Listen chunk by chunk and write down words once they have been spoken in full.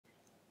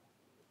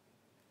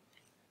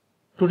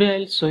Today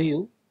I'll show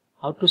you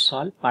how to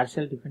solve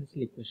partial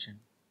differential equation.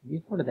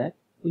 Before that,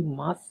 we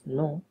must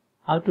know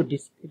how to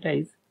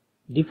discretize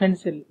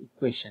differential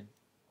equation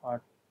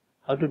or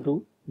how to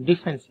do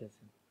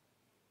differentiation.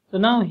 So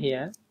now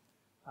here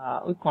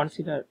we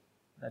consider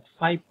that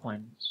 5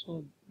 points.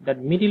 So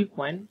that middle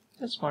point,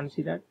 just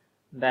consider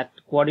that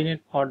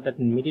coordinate for that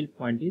middle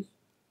point is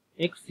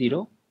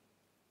x0,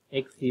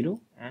 x0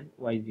 and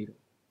y0.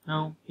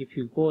 Now if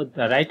you go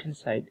the right hand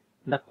side,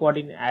 the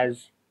coordinate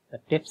as the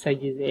step size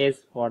is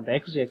s for the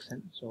x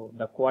direction, so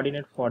the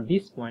coordinate for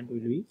this point will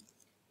be,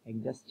 I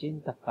just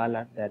change the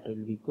color, that will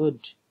be good.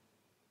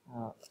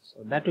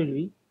 So that will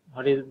be,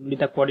 what will be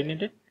the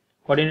coordinate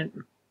for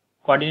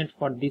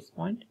this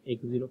point,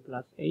 x0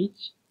 plus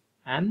h,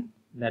 and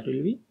that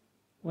will be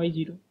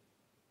y0.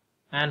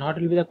 And what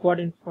will be the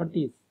coordinate for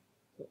this?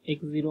 So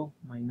x0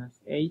 minus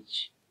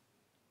h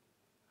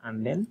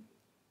and then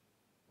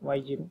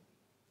y0.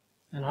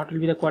 And what will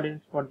be the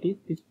coordinate for this?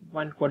 This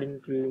point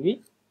coordinate will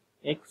be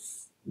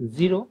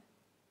x0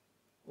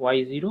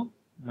 y0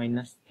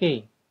 minus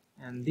k,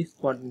 and this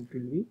coordinate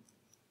will be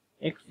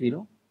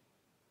x0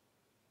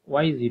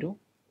 y0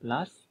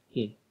 plus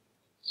k.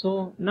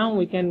 So now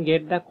we can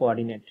get the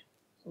coordinate.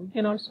 So we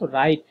can also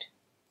write,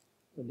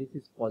 so this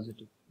is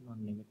positive, not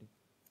negative.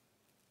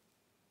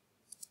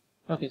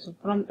 Okay, so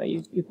from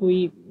if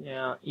we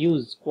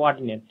use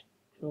coordinate,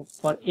 so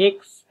for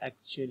x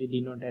actually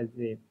denote as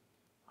a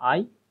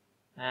I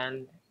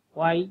and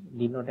y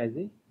denote as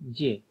a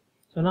j.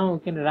 So now we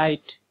can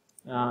write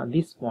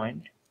this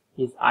point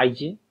is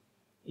ij.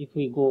 If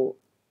we go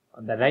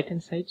on the right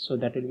hand side, so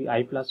that will be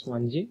I plus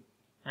 1j,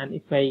 and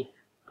if I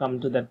come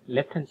to the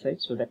left hand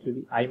side, so that will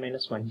be I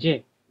minus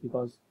 1j,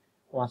 because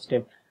one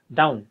step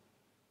down.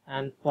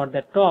 And for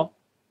the top,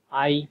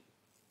 I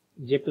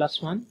j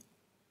plus 1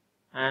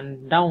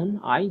 and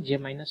down I j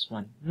minus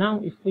 1.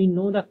 Now if we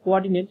know the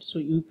coordinate, so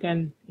you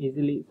can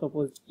easily,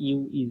 suppose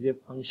u is a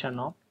function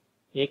of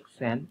x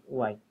and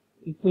y.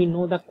 If we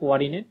know the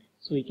coordinate,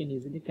 so we can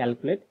easily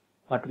calculate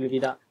what will be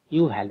the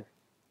u value.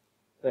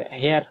 So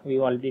here we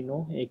already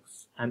know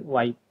x and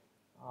y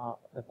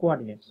the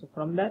coordinate, so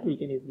from that we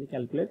can easily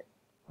calculate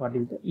what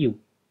is the u.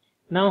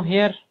 Now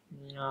here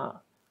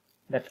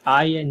that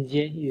I and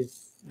j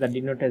is the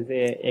denote as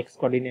a x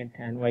coordinate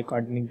and y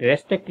coordinate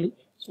respectively,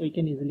 so we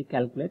can easily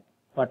calculate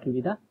what will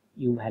be the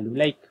u value.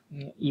 Like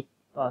if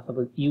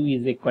suppose u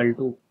is equal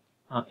to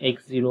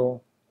x0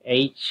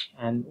 h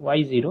and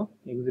y0,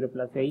 x0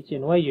 plus h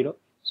and y0,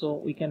 so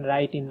we can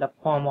write in the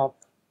form of,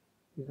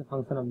 this is a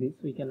function of this,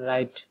 we can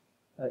write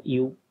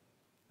u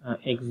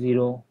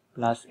x0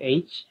 plus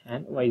h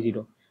and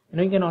y0,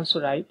 and we can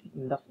also write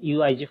in the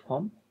uij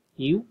form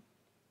u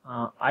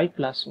I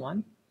plus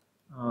 1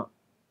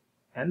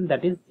 and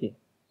that is j.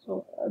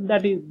 So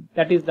that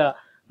is the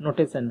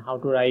notation how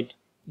to write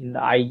in the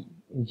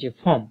ij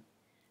form.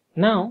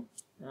 Now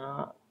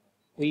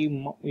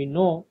we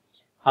know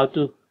how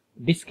to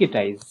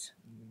discretize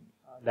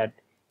that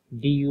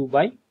du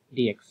by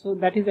dx. So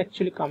that is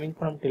actually coming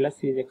from Taylor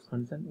series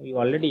expansion. We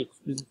already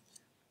explained.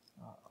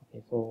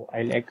 Okay, so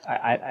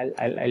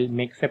I'll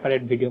make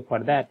separate video for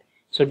that.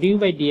 So du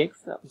by dx,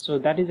 so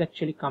that is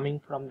actually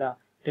coming from the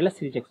Taylor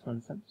series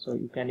expansion. So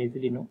you can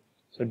easily know.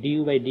 So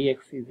du by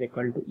dx is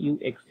equal to u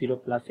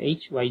x0 plus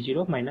h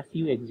y0 minus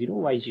u x0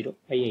 y0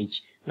 by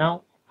h.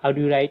 Now how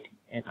do you write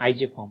an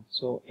ij form?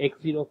 So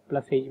x0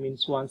 plus h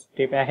means one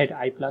step ahead,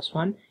 I plus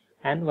 1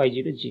 and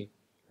y0 j.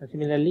 And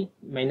similarly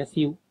minus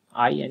u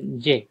I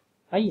and j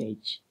by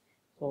h.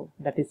 So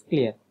that is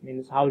clear,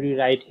 means how do you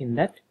write in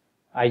that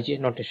ij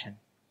notation.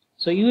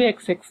 So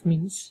uxx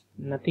means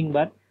nothing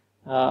but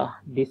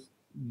this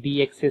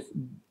dx is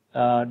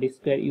d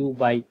square u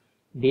by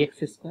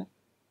dx square.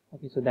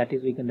 Okay, so that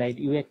is, we can write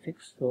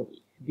uxx. So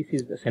this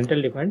is the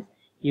central difference,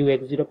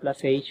 ux0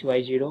 plus h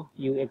y0,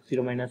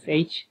 ux0 minus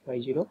h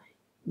y0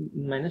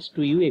 minus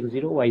 2u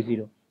x0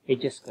 y0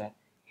 h square.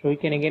 So we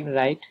can again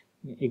write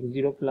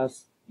x0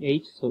 plus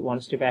h, so one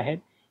step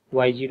ahead,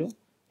 y0,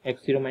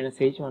 x0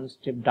 minus h, one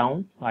step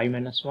down, I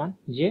minus 1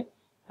 j,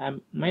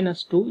 and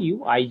minus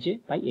 2u ij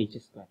by h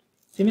square.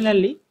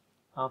 Similarly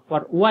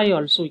for y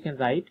also we can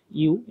write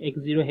u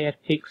x0 here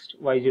fixed,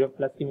 y0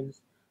 plus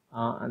means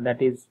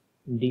that is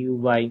du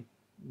by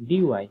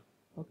dy.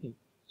 Okay,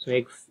 so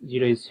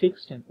x0 is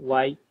fixed and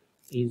y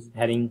is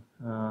varying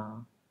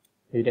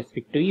with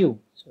respect to u,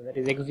 so that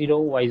is x0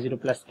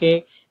 y0 plus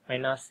k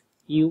minus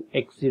u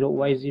x0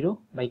 y0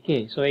 by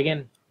k. So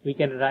again we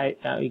can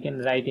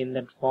write in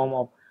that form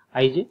of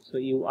ij, so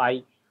u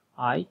I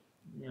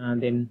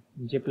then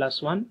j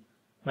plus 1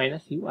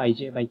 minus u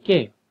ij by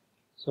k.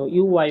 So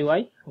u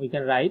y we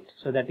can write,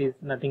 so that is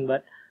nothing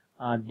but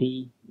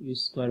d u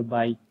square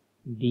by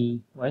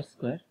d y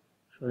square.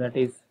 So that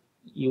is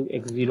u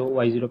x0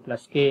 y0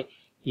 plus k,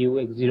 u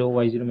x0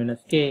 y0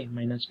 minus k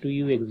minus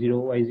 2u x0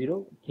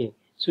 y0 k.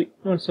 So you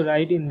can also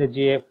write in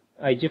the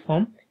ij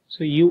form,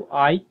 so u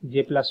I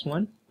j plus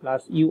 1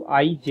 plus u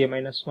I j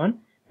minus 1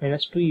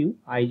 minus 2u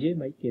ij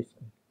by k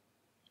square.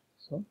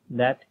 So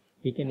that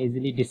we can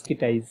easily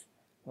discretize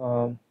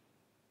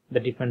the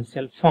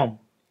differential form.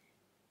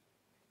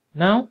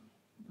 Now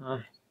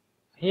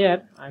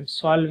here I am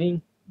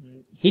solving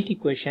heat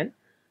equation.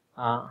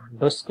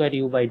 Dou square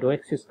u by dou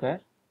x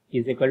square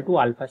is equal to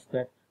alpha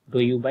square dou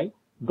u by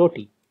dou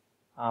t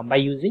by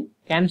using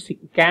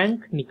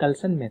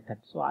Crank-Nicholson method.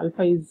 So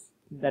alpha is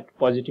that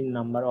positive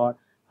number or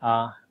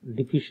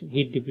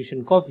heat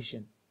diffusion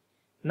coefficient.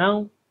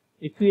 Now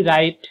if we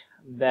write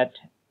that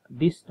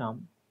this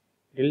term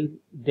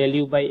del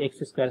u by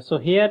x square, so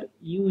here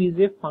u is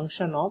a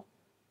function of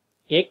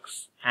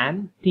x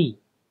and t.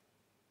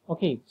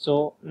 Okay,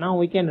 so now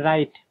we can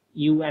write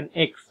u and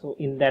x so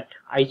in that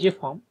ij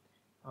form.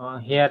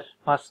 Here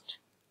first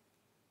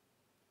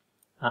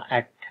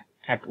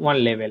at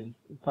one level,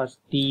 first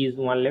t is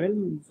one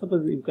level.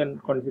 Suppose you can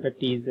consider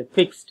t is a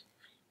fixed,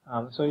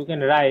 so you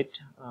can write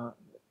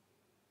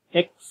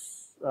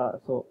x,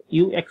 so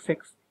u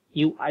xx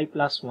u I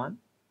plus 1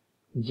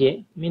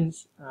 j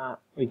means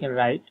we can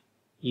write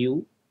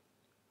u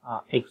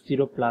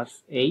x0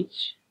 plus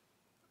h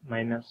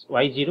minus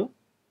y0,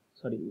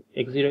 sorry,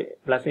 x0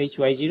 plus h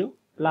y0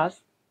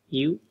 plus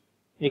u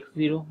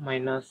x0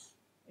 minus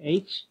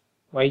h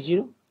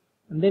y0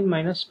 and then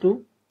minus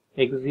 2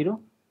 x0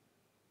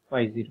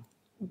 y0.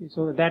 Okay,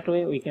 so that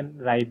way we can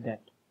write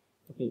that.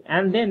 Okay,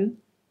 and then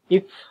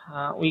if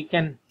we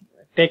can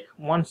take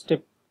one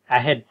step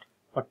ahead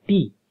for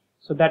t,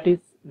 so that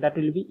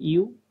will be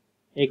u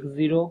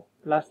x0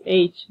 plus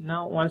h.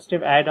 Now one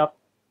step ahead of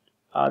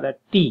the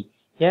t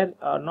here,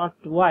 not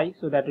y,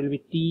 so that will be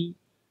t,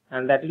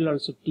 and that will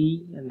also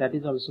t, and that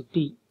is also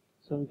t.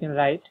 So we can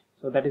write,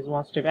 so that is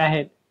one step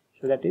ahead,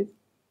 so that is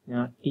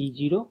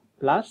t0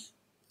 plus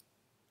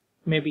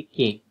maybe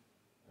k.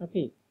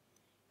 Okay,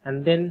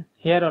 and then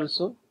here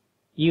also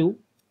u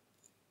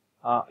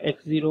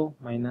x0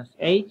 minus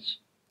h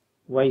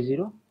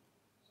y0,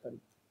 sorry,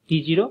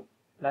 t0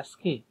 plus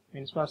k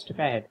means one step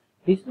ahead.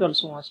 This is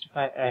also one step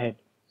ahead,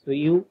 so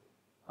u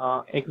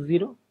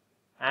x0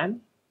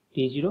 and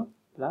t0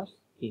 plus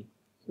k.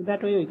 So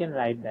that way we can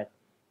write that.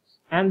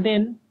 And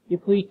then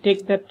if we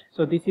take that,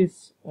 so this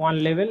is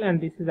one level and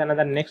this is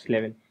another next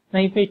level. Now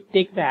if I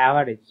take the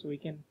average, so we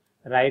can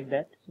write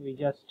that. So we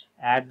just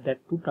add that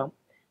two term,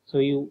 so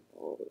you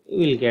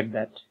will get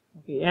that.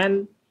 Okay,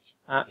 and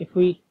if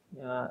we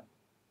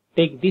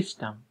take this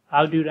term,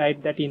 how do you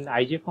write that in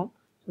ij form?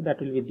 So that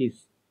will be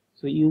this.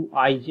 So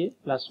uij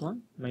plus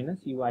 1 minus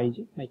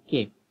uij by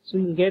k. So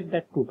you get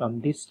that two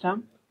term, this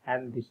term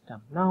and this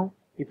term. Now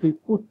if we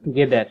put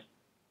together,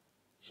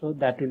 so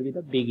that will be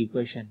the big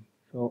equation.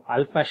 So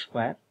alpha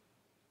square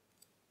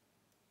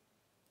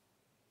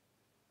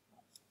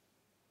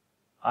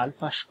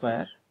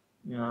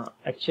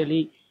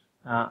actually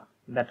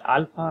that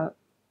alpha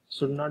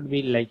should not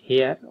be like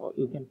here, or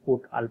you can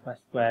put alpha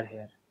square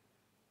here.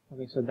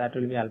 Okay, so that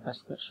will be alpha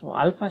square. So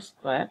alpha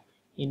square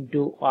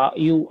into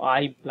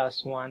ui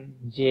plus 1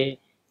 j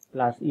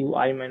plus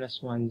ui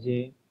minus 1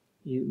 j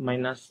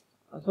minus,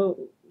 so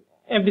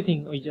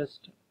everything we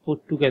just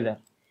put together.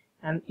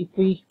 And if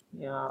we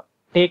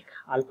take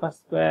alpha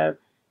square,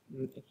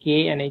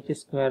 k and h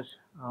square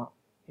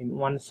in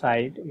one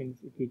side, means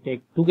if we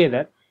take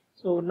together,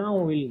 so now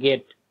we'll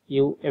get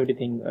u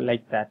everything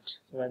like that.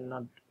 So I'm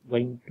not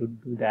going to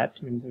do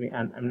that, means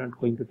I'm not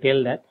going to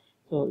tell that.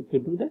 So if you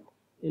do that,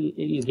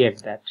 you'll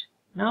get that.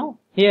 Now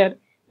here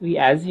we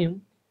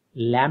assume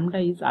lambda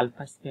is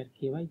alpha square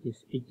k by h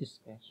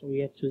square. So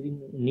we are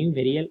choosing new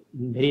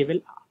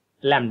variable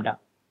lambda.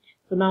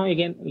 So now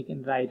again we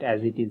can write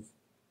as it is.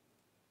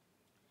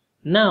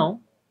 Now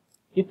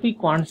if we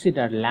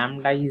consider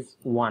lambda is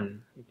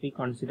 1,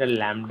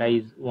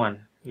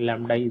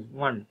 lambda is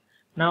 1.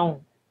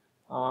 Now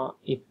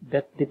if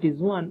that is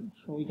 1,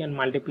 so we can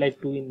multiply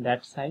 2 in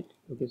that side.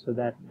 Okay, so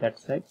that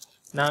side.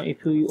 Now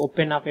if we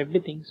open up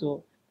everything,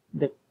 so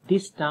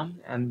this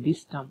term and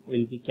this term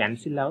will be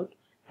cancelled out,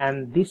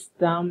 and this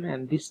term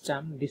and this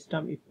term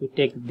if we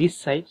take this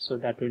side, so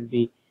that will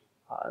be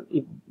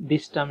if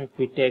this term if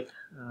we take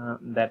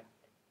that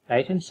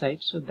right hand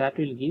side, so that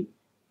will give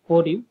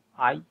 4u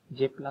I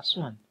j plus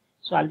 1.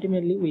 So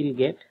ultimately we will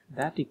get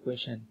that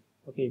equation.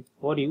 Okay,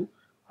 4u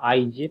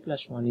I j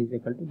plus 1 is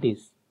equal to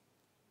this.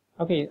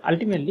 Okay,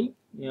 ultimately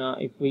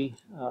if we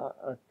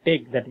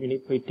take that,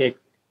 if we take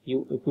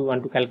u, if we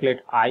want to calculate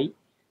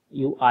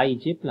u I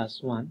j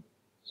plus 1,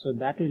 so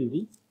that will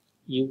be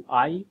u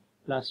I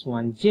plus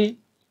 1 j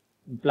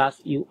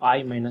plus u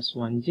I minus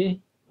 1 j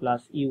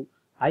plus u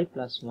I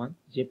plus 1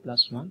 j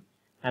plus 1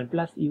 and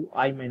plus u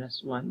I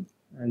minus 1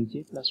 and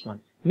j plus 1.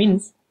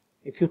 Means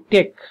if you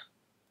take,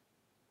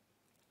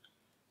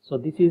 so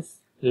this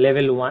is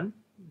level 1,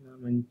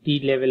 t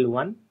level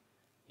 1,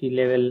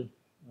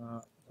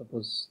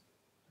 suppose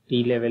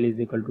t level is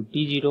equal to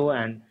t0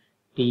 and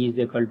t is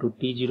equal to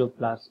t0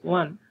 plus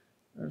 1.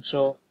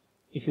 So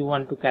if you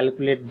want to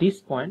calculate this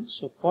point,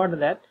 so for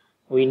that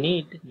we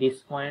need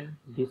this point,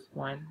 this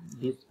point,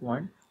 this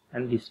point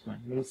and this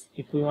point. Means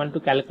if we want to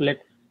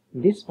calculate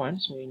this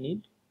point, so we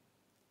need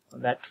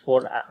that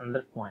for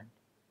another point.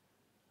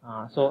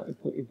 So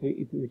if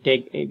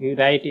we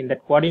write in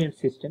that coordinate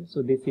system,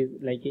 so this is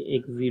like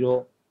a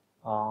x0,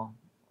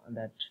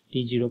 that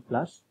t0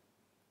 plus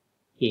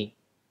k,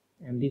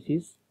 and this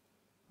is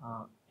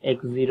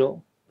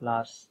x0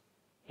 plus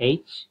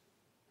h,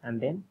 and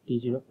then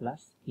t0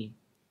 plus k,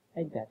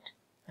 like that.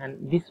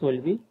 And this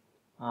will be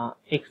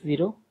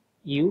x0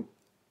 u,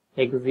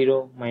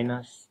 x0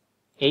 minus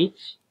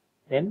h,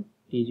 then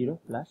t0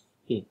 plus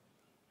k.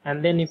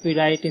 And then if we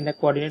write in the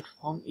coordinate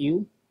form,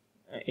 u,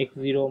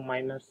 x0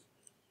 minus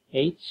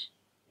h,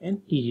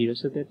 and t0,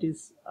 so that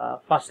is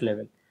first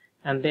level,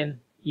 and then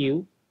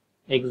u,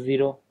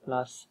 x0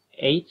 plus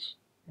h,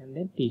 and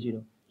then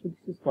t0. So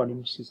this is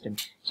coordinate system.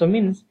 So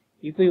means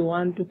if we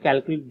want to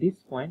calculate this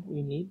point,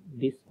 we need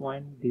this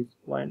point, this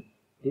point,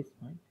 this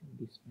point, and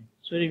this point.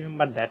 So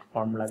remember that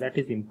formula, that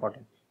is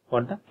important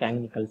for the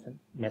Crank-Nicholson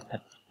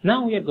method.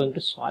 Now we are going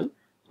to solve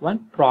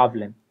one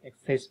problem,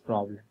 exercise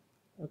problem.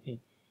 Okay.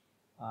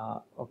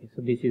 Okay,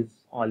 so this is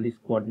all this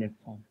coordinate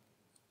form.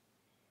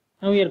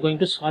 Now we are going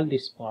to solve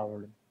this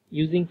problem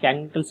using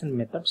Crank-Nicholson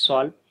method.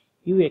 Solve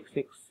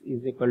uxx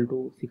is equal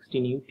to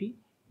 16 ut,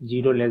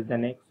 0 less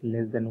than x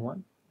less than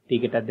 1, t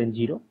greater than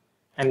 0,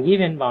 and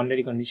given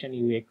boundary condition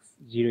ux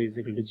 0 is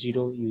equal to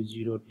 0,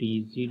 u0 t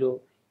is 0,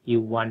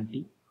 u1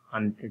 t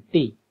 100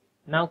 t.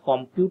 Now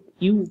compute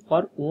u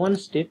for one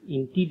step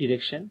in t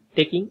direction,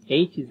 taking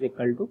h is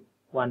equal to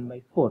 1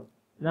 by 4.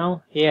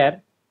 Now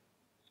here,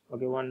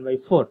 okay, 1 by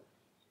 4.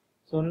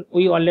 So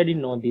we already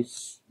know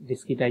this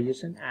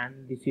discretization,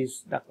 and this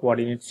is the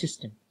coordinate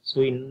system.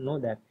 So we know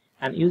that,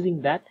 and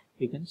using that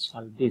we can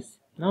solve this.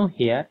 Now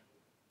here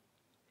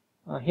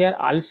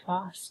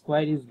alpha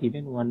square is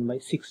given 1 by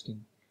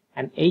 16,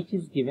 and h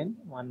is given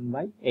 1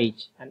 by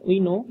h, and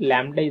we know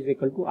lambda is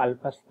equal to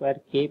alpha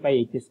square k by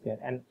h square,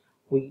 and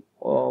we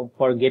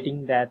for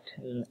getting that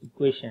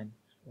equation,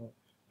 so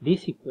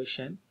this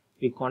equation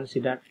we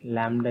consider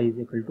lambda is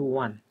equal to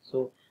 1.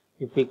 So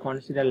if we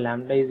consider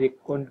lambda is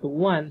equal to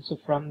 1, so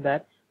from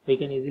that we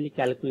can easily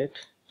calculate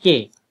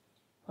k.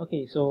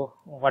 Okay, so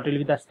what will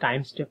be the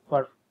time step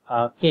for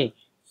k?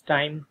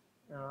 Time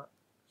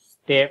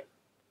step,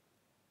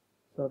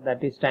 so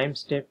that is time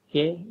step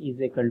k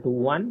is equal to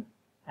 1,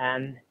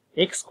 and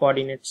x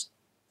coordinates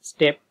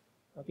step,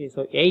 okay,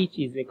 so h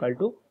is equal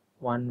to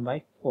 1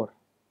 by 4.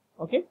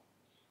 Okay,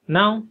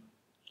 now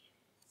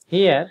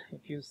here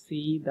if you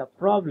see the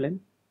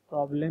problem,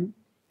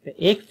 the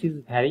x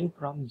is varying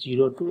from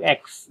 0 to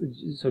x,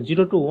 so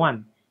 0 to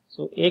 1,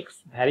 so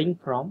x varying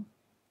from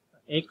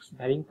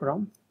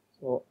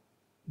so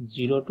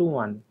 0 to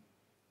 1,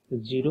 so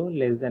 0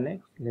 less than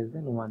x less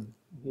than 1.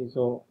 Okay,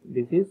 so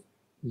this is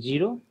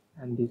 0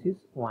 and this is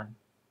 1.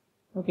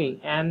 Okay,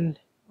 and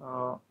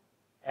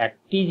at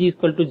t is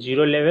equal to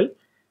 0 level,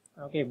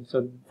 okay,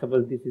 so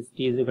suppose this is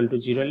t is equal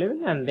to 0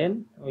 level, and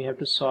then we have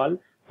to solve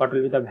what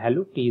will be the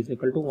value t is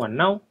equal to 1.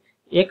 Now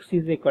x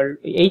is equal,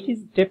 h is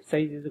step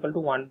size is equal to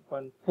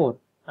 1.4.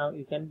 Now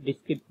you can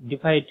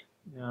divide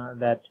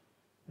that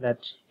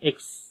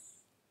x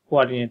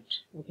coordinate.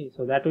 Okay,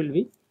 so that will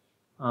be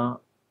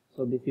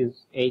so this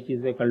is h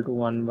is equal to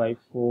 1 by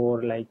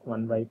 4, like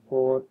 1 by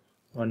 4,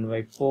 1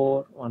 by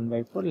 4, 1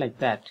 by 4, like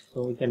that.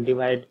 So we can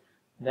divide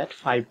that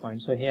 5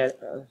 points. So here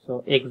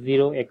so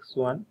x0,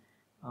 x1,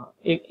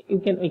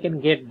 we can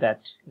get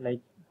that, like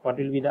what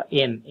will be the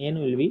n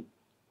will be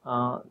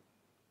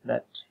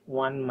that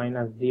 1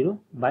 minus 0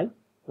 by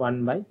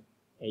 1 by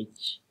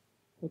h.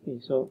 Okay,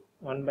 so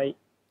 1 by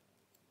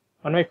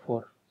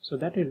 4, so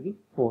that will be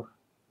 4.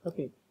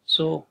 Okay,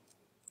 so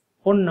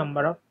 4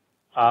 number of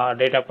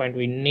data point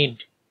we need.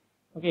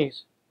 Okay,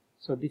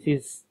 so this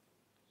is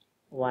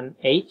one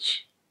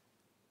h,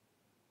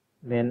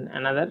 then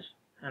another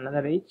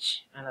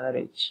h, another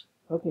h.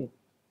 Okay,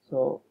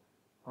 so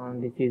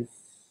this is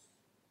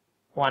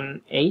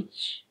one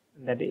h,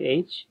 that is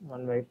h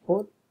 1 by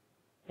 4.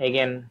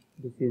 Again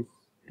this is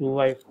 2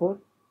 by 4,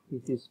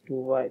 this is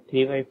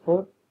 3 by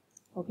 4.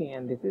 Okay,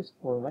 and this is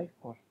 4 by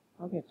 4.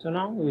 Okay, so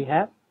now we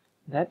have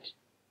that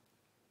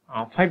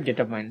 5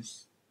 data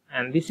points,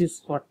 and this is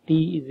for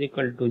t is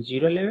equal to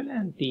 0 level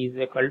and t is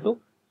equal to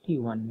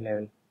t1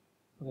 level.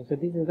 Okay, so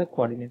this is the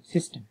coordinate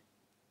system.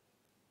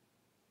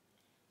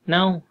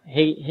 Now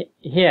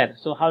here,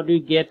 so how do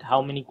you get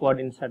how many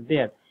coordinates are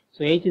there?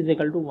 So h is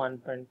equal to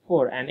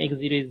 1.4 and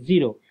x0 is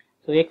 0,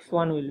 so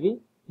x1 will be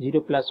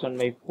 0 plus 1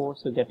 by 4,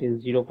 so that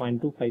is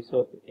 0.25.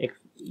 so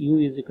u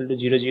is equal to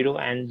 0, 0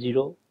 and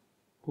 0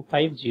 to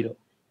 5, 0,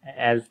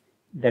 as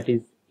that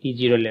is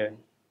t0 level.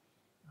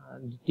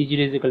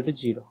 T0 is equal to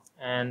 0,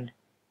 and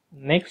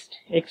next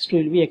x2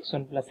 will be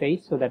x1 plus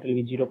h, so that will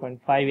be 0.5,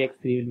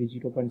 x3 will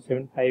be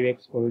 0.75,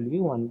 x4 will be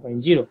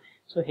 1.0.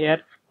 so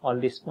here all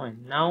this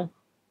point. Now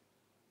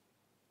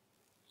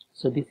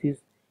so this is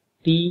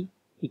t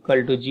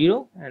equal to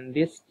 0, and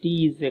this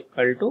t is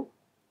equal to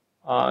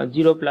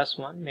 0 plus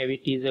 1, maybe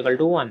t is equal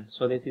to 1,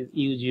 so this is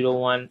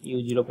u01,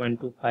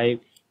 u0.25,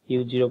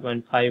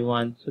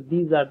 u0.51. so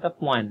these are the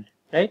point,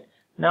 right?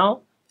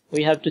 Now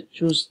we have to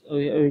choose,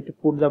 we have to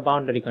put the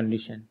boundary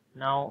condition.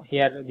 Now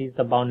here this is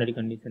the boundary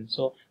condition,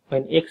 so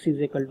when x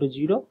is equal to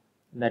 0,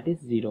 that is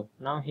 0.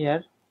 Now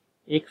here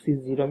x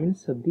is 0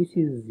 means, so this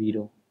is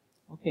 0.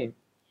 Okay,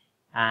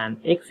 and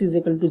x is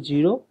equal to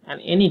 0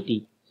 and any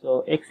t,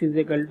 So x is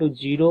equal to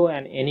 0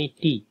 and any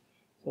t,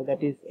 so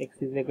that is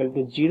x is equal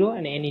to 0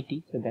 and any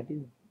t, so that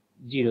is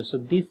 0. So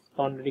this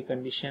boundary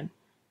condition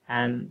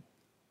and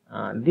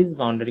this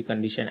boundary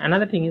condition.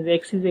 Another thing is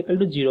x is equal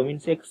to 0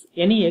 means x,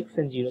 any x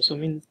and 0, so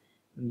means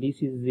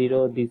this is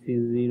 0, this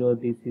is 0,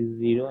 this is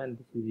 0 and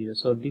this is 0.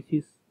 So this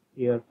is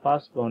your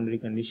first boundary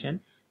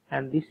condition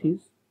and this is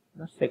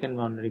the second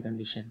boundary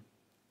condition.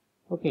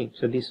 Okay,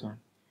 so this one.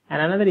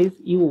 And another is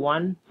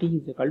u1 t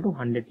is equal to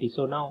 100 t.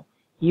 So now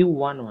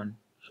u11,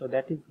 so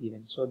that is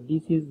given. So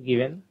this is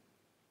given,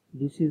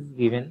 this is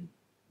given,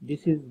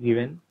 this is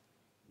given,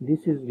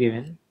 this is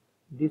given,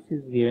 this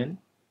is given,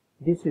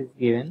 this is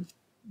given,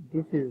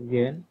 this is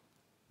given,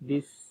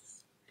 this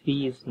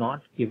 3 is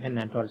not given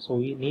at all. So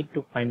we need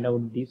to find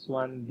out this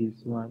one,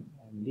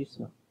 and this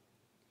one.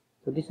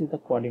 So this is the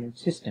coordinate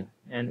system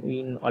and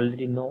we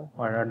already know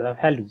what are the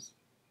values.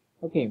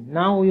 Okay,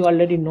 now we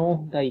already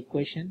know the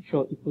equation.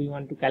 So if we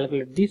want to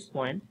calculate this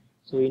point,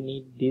 so we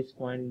need this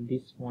point,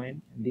 this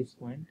point, this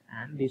point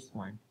and this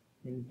point.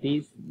 And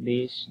this,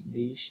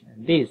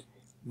 and this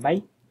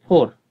by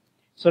 4.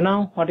 So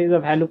now what is the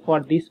value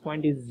for this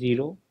point is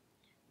 0,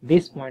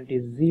 this point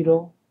is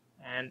 0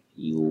 and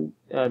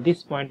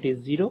this point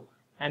is 0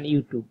 and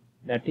u2,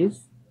 that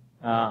is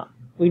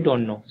we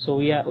don't know. So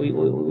we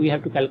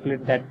have to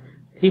calculate that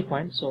 3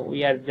 points. So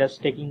we are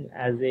just taking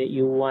as a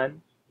u1,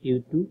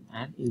 u2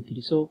 and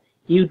u3. So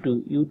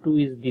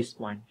u2 is this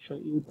point. So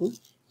u2,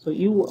 so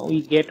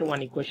we get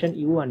one equation,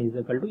 u1 is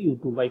equal to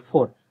u2 by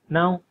 4.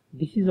 Now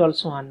this is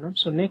also unknown.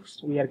 So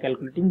next we are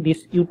calculating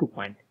this u2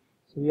 point.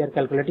 So we are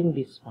calculating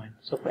this point.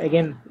 So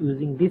again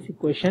using this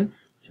equation,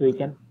 so we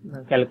can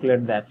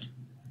calculate that.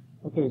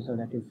 Okay, so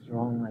that is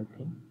wrong, I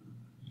think.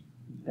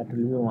 That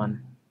will be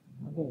 1.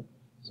 Okay,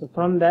 so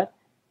from that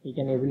we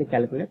can easily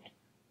calculate.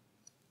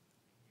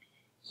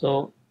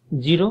 So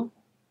 0,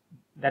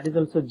 that is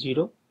also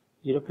 0,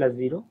 0 plus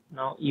 0.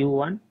 Now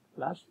u1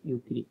 plus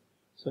u3.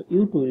 So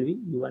u2 will be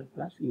u1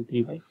 plus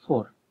u3 by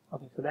 4.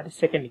 Okay, so that is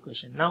second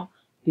equation. Now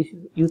this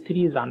is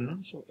u3 is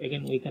unknown. So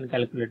again we can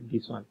calculate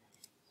this one.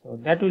 So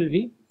that will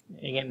be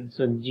again,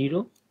 so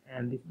 0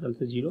 and this is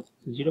also 0.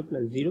 So 0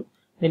 plus 0.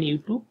 Then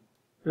u2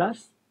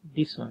 plus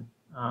this one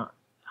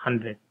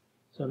 100.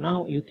 So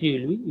now u3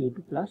 will be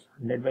u2 plus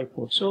 100 by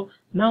 4. So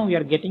now we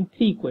are getting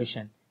 3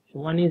 equations. So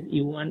one is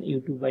u1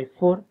 u2 by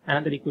 4.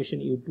 Another equation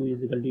u2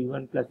 is equal to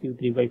u1 plus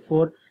u3 by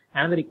 4.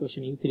 Another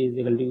equation u3 is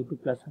equal to u2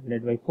 plus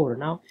 100 by 4.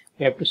 Now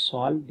we have to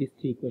solve these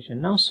 3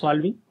 equations. Now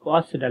solving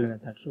Gauss-Seidel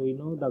method. So we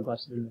know the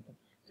Gauss-Seidel method.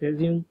 So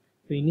assume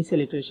the initial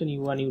iteration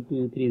u1 u2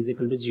 u3 is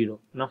equal to 0.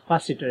 Now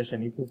first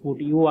iteration, if you put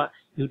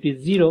u2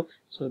 is 0,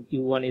 so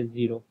u1 is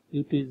 0,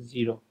 u2 is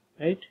 0,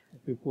 right?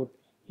 If we put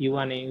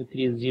u1 and u3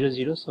 is 0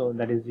 0, so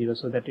that is 0.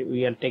 So that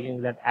we are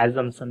taking that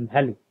assumption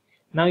value.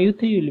 Now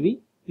u3 will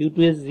be, u2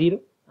 is 0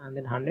 and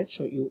then 100,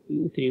 so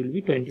u3 will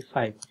be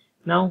 25.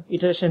 Now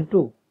iteration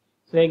 2.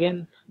 So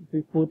again if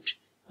we put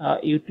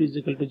u2 is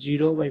equal to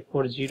 0 by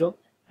 4 0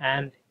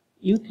 and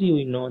u3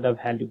 we know the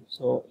value.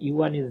 So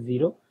u1 is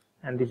 0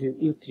 and this is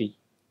u3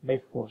 by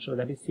 4, so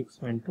that is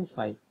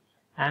 6.25.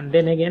 And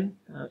then again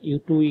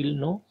u2 will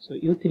know, so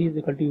u3 is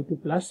equal to u2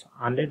 plus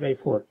 100 by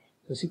 4,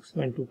 so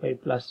 6.25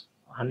 plus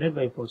 100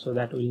 by 4, so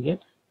that will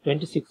get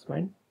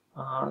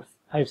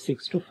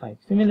 26.565.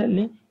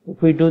 Similarly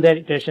if we do that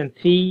iteration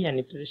 3 and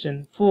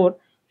iteration 4,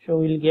 so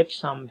we will get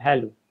some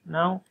value.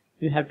 Now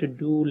you have to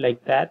do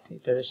like that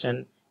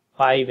iteration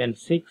 5 and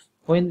 6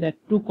 when that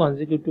two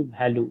consecutive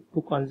value,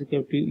 two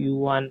consecutive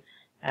u1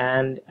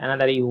 and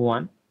another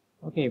u1.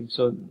 Okay,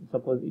 so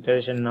suppose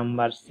iteration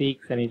number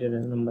 6 and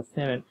iteration number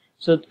 7.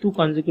 So two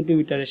consecutive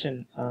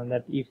iteration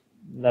that if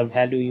the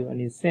value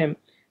u1 is same,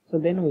 so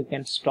then we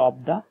can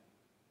stop the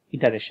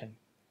iteration.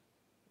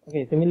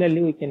 Okay,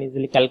 similarly we can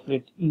easily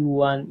calculate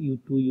u1,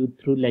 u2,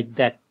 u3 like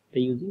that by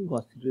using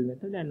Gauss-Seidel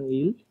method and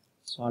we will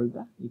solve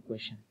the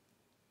equation.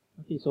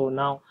 Okay, so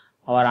now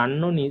our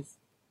unknown is,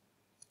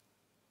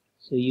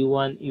 so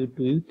u1,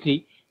 u2,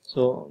 u3.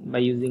 So by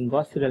using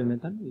Gauss-Seidel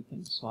method we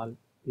can solve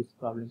this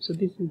problem. So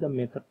this is the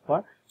method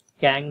for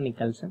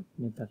Crank-Nicholson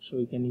method. So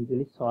we can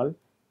easily solve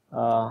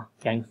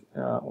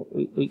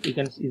we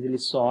can easily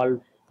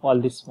solve all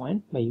this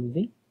point by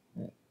using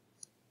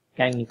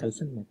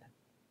Crank-Nicholson method.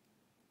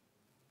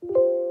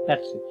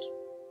 That's it.